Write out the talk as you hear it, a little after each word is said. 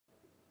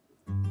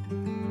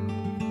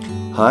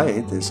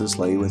Hi, this is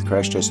Lee with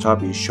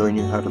Crashtesthobby showing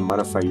you how to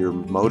modify your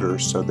motor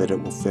so that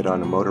it will fit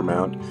on a motor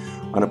mount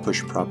on a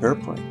push-prop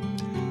airplane.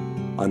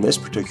 On this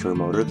particular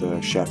motor, the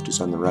shaft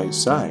is on the right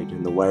side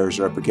and the wires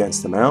are up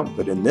against the mount,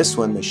 but in this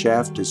one the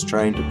shaft is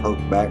trying to poke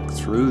back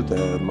through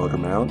the motor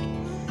mount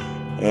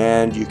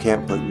and you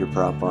can't put your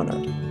prop on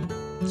it.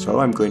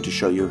 So I'm going to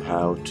show you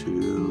how to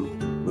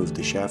move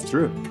the shaft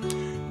through.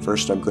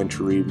 First I'm going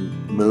to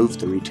remove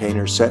the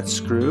retainer set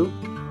screw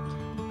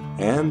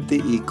and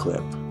the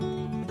E-clip.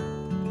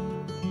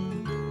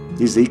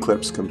 These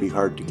E-clips can be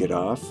hard to get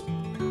off.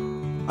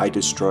 I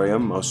destroy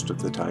them most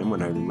of the time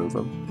when I remove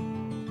them.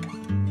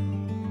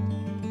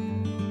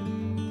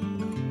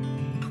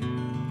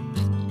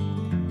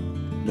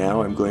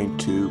 Now I'm going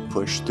to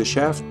push the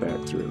shaft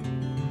back through.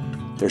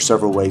 There are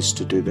several ways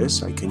to do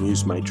this. I can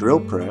use my drill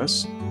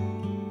press.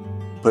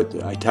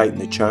 I tighten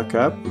the chuck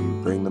up,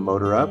 bring the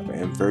motor up,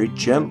 and very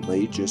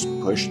gently just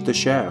push the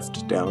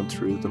shaft down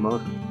through the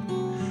motor.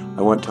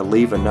 I want to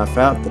leave enough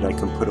out that I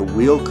can put a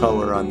wheel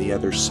collar on the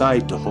other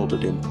side to hold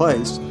it in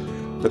place,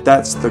 but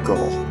that's the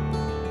goal.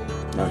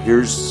 Now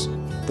here's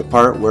the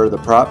part where the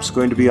prop's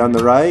going to be on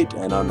the right,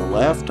 and on the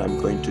left I'm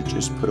going to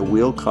just put a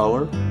wheel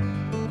collar,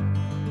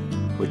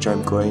 which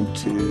I'm going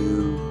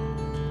to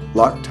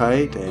lock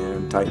tight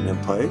and tighten in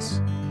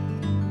place.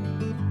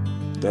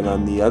 Then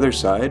on the other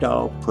side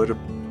I'll put a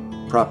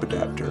prop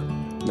adapter.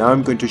 Now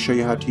I'm going to show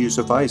you how to use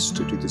a vise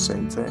to do the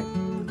same thing.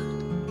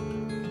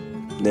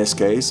 In this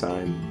case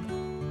I'm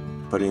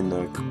putting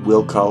the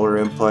wheel collar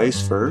in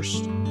place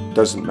first.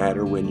 Doesn't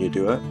matter when you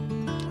do it.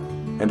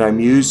 And I'm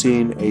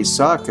using a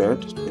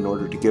socket in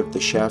order to give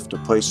the shaft a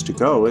place to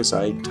go as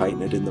I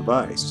tighten it in the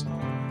vise.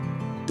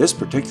 This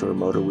particular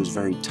motor was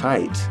very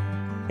tight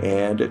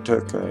and it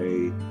took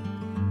a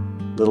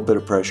little bit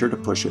of pressure to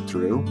push it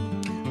through.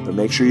 But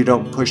make sure you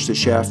don't push the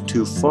shaft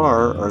too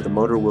far or the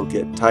motor will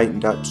get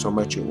tightened up so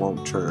much it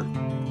won't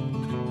turn.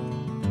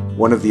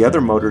 One of the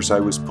other motors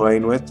I was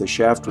playing with, the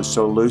shaft was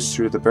so loose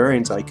through the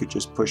bearings I could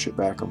just push it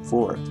back and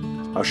forth.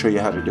 I'll show you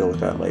how to deal with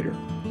that later.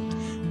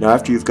 Now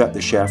after you've got the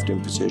shaft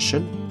in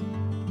position,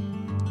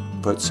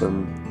 put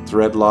some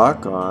thread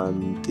lock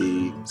on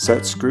the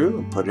set screw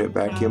and put it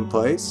back in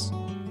place.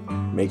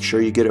 Make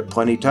sure you get it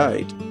plenty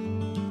tight.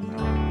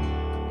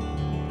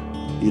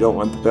 You don't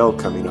want the bell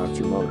coming off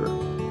your motor.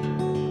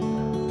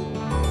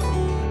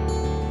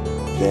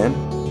 Then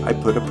I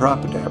put a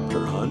prop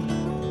adapter on.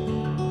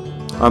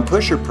 On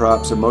pusher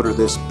props, a motor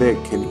this big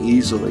can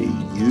easily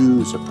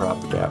use a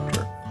prop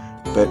adapter,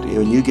 but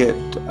when you get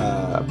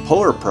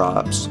puller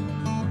props,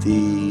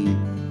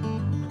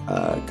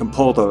 can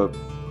pull the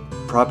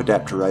prop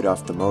adapter right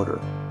off the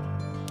motor.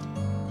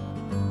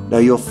 Now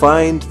you'll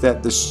find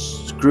that the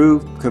screw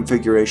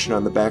configuration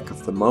on the back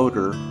of the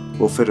motor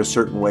will fit a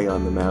certain way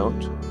on the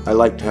mount. I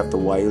like to have the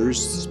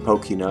wires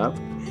poking up,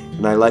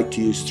 and I like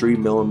to use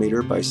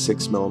 3mm by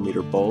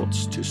 6mm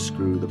bolts to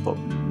screw the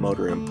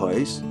motor in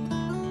place.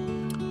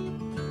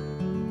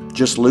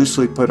 Just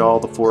loosely put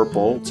all the 4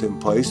 bolts in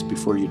place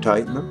before you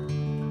tighten them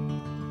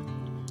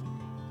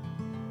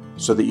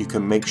so that you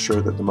can make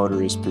sure that the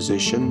motor is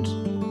positioned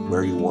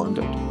where you want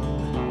it.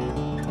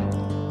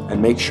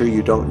 And make sure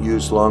you don't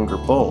use longer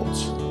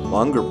bolts.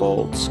 Longer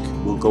bolts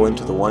will go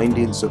into the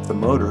windings of the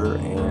motor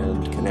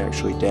and can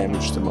actually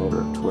damage the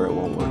motor to where it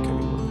won't work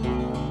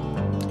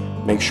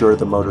anymore. Make sure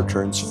the motor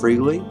turns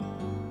freely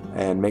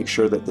and make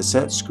sure that the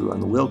set screw on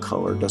the wheel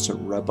collar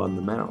doesn't rub on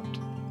the mount.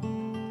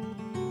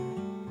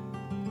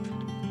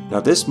 Now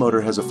this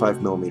motor has a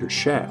 5mm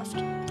shaft,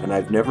 and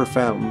I've never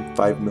found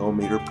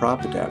 5mm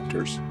prop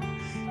adapters.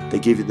 They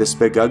give you this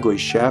big ugly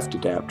shaft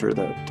adapter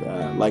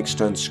that likes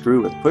to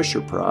unscrew with pusher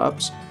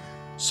props.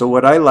 So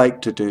what I like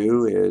to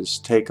do is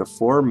take a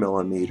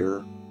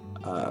 4mm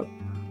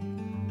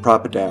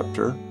prop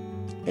adapter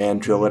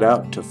and drill it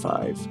out to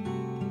 5.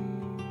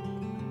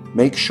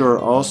 Make sure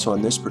also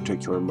on this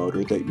particular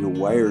motor that your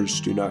wires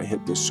do not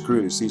hit the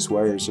screws. These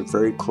wires are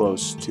very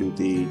close to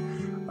the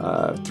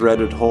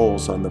threaded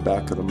holes on the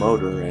back of the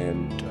motor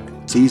and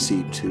it's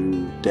easy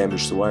to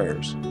damage the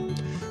wires.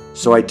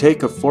 So I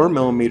take a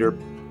 4mm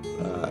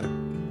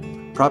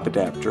prop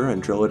adapter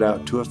and drill it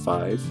out to a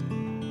 5.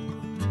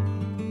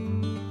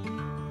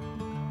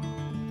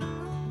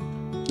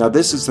 Now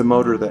this is the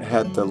motor that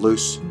had the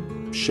loose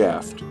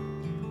shaft.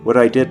 What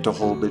I did to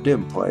hold it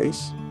in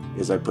place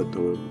is I put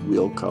the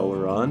wheel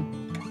collar on.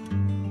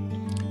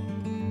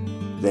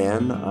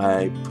 Then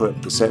I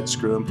put the set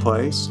screw in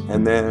place,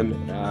 and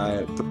then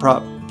the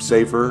prop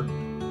saver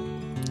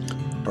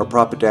or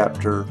prop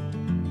adapter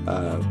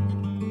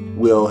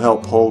will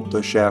help hold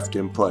the shaft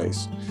in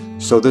place.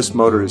 So this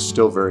motor is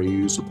still very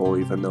usable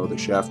even though the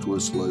shaft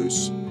was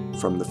loose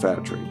from the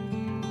factory.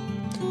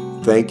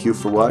 Thank you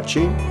for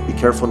watching. Be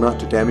careful not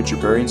to damage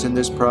your bearings in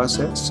this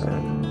process,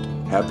 and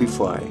happy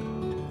flying.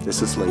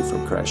 This is Lee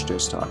from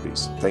Crashtesthobby.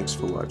 Thanks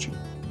for watching.